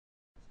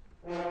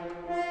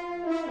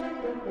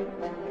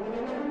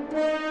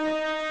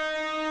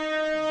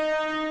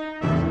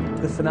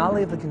The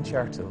finale of the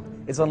concerto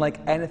is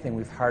unlike anything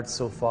we've heard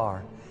so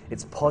far.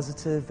 It's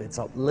positive, it's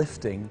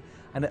uplifting,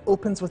 and it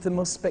opens with the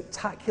most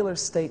spectacular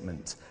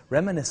statement,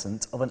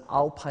 reminiscent of an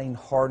alpine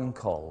horn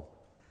call.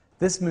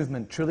 This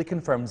movement truly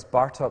confirms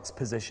Bartok's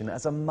position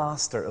as a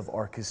master of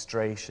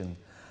orchestration.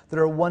 There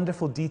are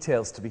wonderful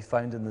details to be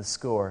found in the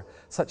score,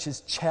 such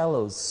as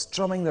cellos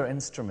strumming their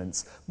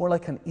instruments, more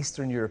like an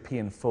Eastern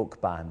European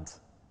folk band.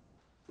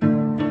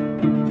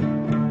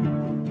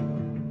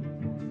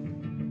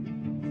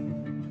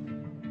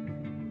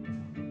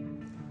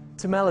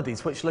 To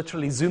melodies which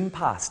literally zoom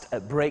past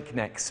at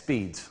breakneck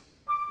speed.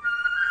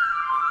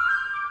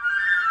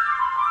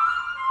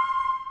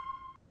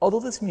 Although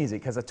this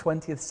music has a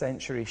 20th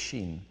century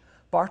sheen,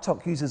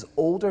 Bartok uses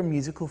older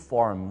musical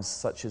forms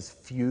such as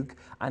fugue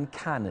and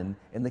canon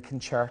in the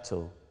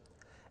concerto.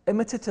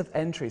 Imitative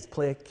entries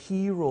play a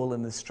key role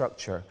in the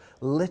structure,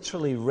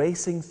 literally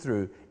racing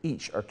through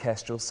each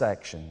orchestral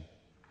section.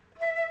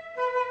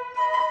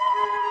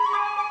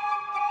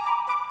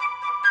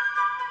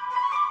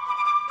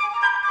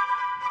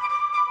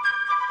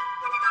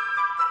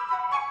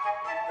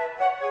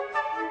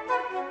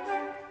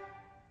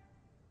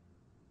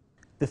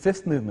 The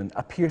fifth movement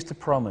appears to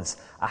promise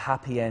a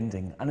happy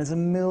ending and is a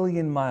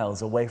million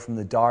miles away from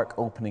the dark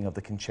opening of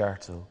the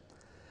concerto.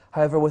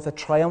 However, with a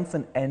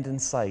triumphant end in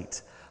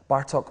sight,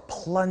 Bartok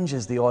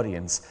plunges the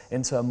audience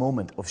into a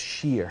moment of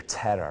sheer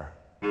terror.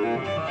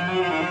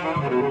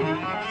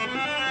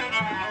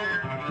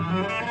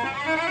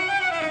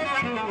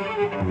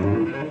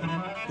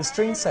 The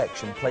string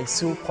section plays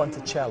sul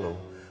ponticello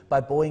by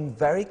bowing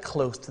very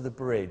close to the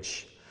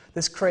bridge.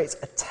 This creates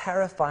a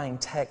terrifying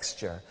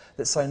texture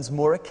that sounds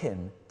more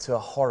akin to a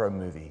horror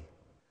movie.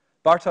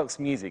 Bartok's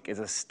music is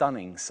a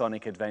stunning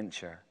sonic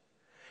adventure.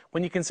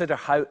 When you consider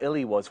how ill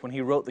he was when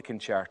he wrote the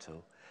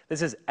concerto,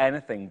 this is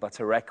anything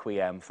but a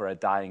requiem for a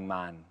dying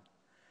man.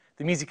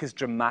 The music is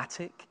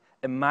dramatic,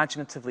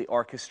 imaginatively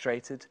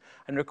orchestrated,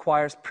 and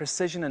requires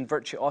precision and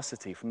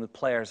virtuosity from the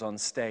players on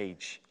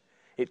stage.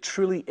 It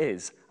truly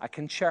is a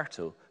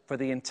concerto for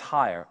the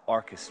entire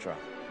orchestra.